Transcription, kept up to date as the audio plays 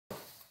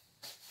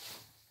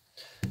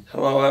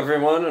Hello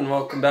everyone and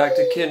welcome back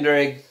to Kinder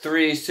Egg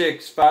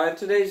 365.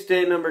 Today's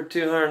day number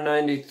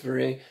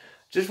 293.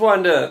 Just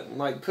wanted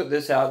to put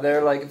this out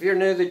there. If you're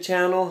new to the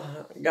channel,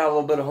 I got a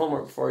little bit of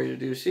homework for you to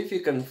do. See if you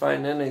can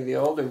find any of the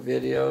older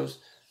videos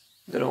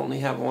that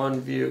only have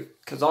one view.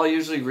 Because I'll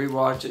usually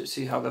rewatch it,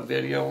 see how the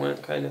video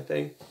went kind of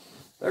thing.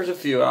 There's a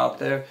few out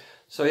there.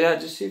 So yeah,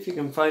 just see if you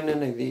can find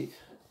any of the,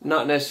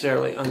 not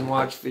necessarily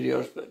unwatched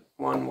videos, but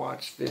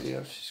one-watched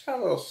videos. She's got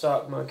a little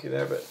sock monkey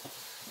there, but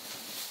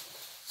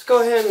let's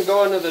go ahead and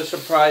go into the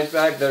surprise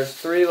bag. There's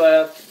 3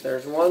 left.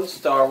 There's 1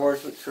 Star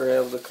Wars, which we're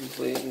able to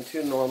complete, and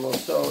 2 normal.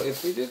 So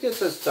if we do get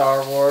the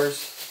Star Wars,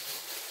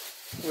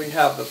 we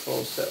have the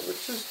full set,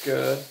 which is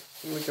good.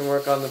 And we can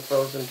work on the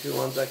Frozen 2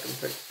 ones. I can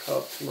pick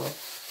a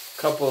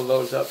couple of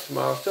those up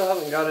tomorrow. Still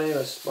haven't got any of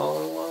the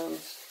smaller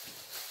ones.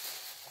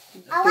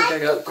 I think I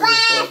got 3 or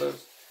 4 of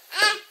those.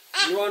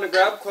 You want to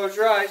grab? Close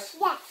your eyes.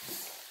 Yes.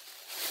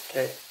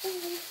 Okay.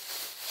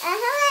 I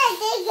want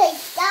to take the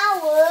Star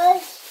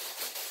Wars.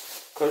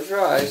 Close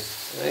your eyes.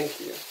 Thank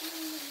you.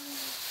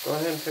 Go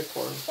ahead and pick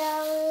one.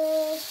 Star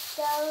Wars,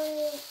 Star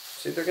Wars.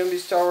 See, they're going to be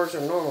Star Wars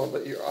or normal,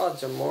 but your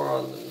odds are more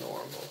on the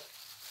normal.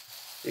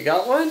 You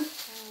got one?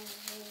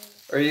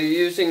 Are you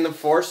using the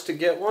Force to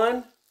get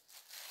one?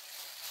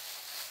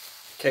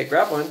 Okay,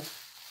 grab one.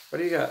 What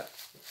do you got?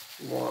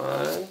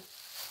 1.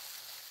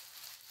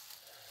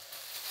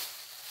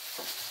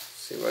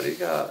 See, what do you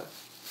got?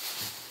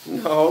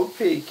 No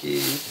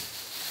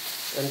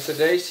peekies. And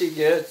today she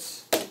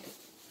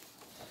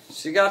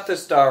got the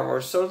Star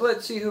Wars. So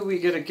let's see who we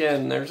get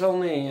again. There's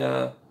only,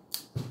 I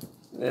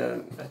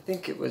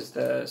think it was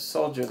the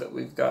soldier that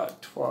we've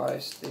got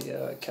twice,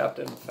 the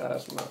Captain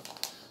Phasma.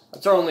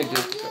 That's our only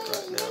duplicate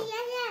right now.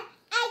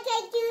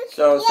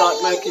 So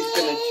Sock Monkey's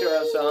going to cheer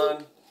us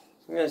on.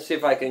 I'm going to see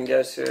if I can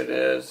guess who it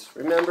is.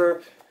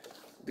 Remember,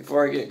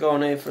 before I get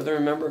going any further,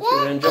 remember if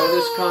you enjoy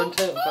this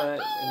content, find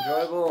it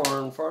enjoyable or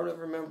informative,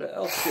 remember to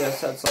LCS,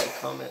 that's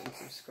like, comment, and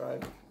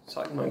subscribe.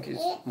 Sock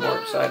Monkey's more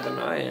excited than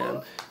I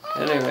am.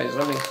 Anyways,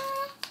 let me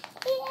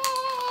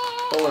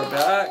pull her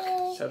back,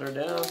 set her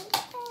down,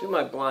 do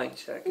my blind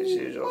check as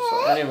usual.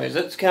 So anyways,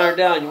 let's count her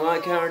down. You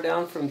want to count her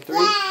down from 3?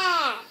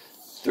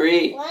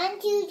 3, 1,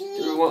 2,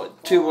 3,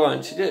 2,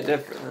 1. She did it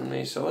different than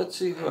me, so let's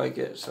see who I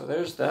get. So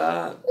there's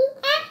that.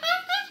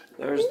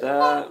 There's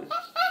that.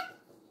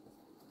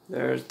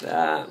 There's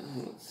that.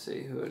 Let's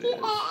see who it is.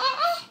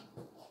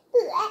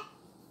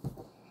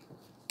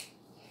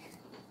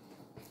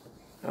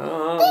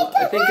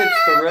 I think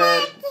it's the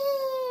red.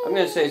 I'm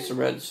going to say it's the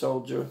red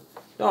soldier.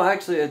 No,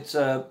 actually it's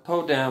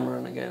Poe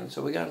Dameron again.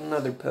 So we got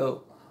another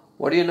Poe.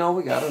 What do you know?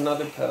 We got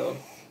another Poe.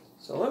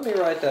 So let me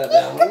write that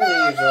down. I'm going to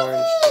use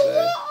orange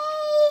today.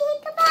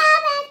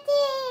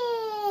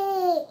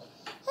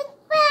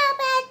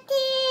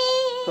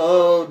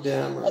 Poe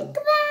Dameron.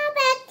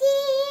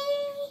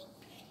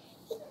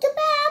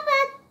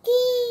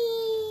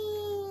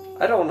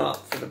 I don't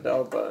opt for the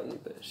bell button,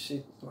 but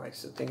she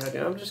likes the thing I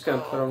do. I'm just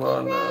going to put them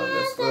on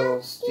this little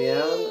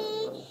stand.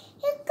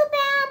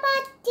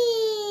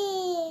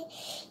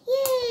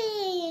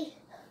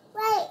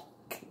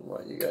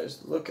 What, you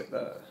guys, look at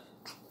that.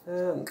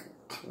 And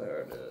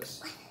there it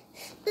is.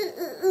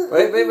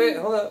 Wait,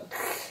 hold up.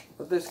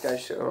 Let this guy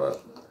show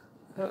up.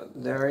 Oh,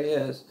 there he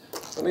is.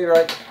 Let me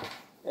write.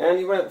 And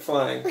he went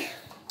flying.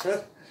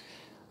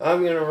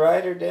 I'm going to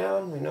write her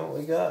down. We know what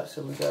we got.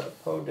 So we got a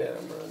Poe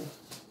Dameron.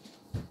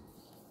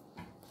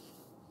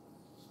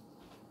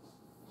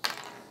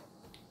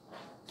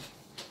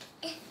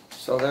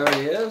 So there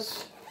he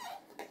is.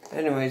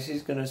 Anyways,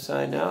 he's going to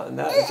sign out, and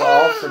that is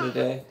all for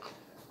today.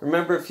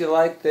 Remember, if you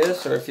like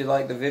this, or if you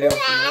like the video from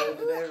earlier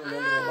today,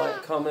 remember to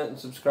like, comment, and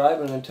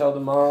subscribe. And until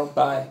tomorrow,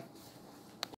 bye.